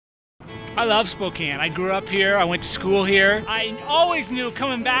I love Spokane. I grew up here, I went to school here. I always knew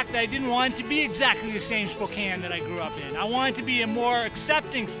coming back that I didn't want it to be exactly the same Spokane that I grew up in. I wanted to be a more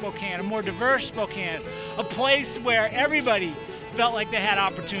accepting Spokane, a more diverse Spokane, a place where everybody felt like they had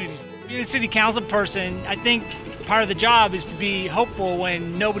opportunities. Being a city council person, I think part of the job is to be hopeful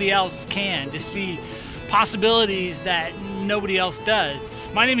when nobody else can, to see possibilities that nobody else does.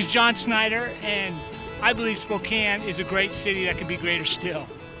 My name is Jon Snyder, and I believe Spokane is a great city that can be greater still.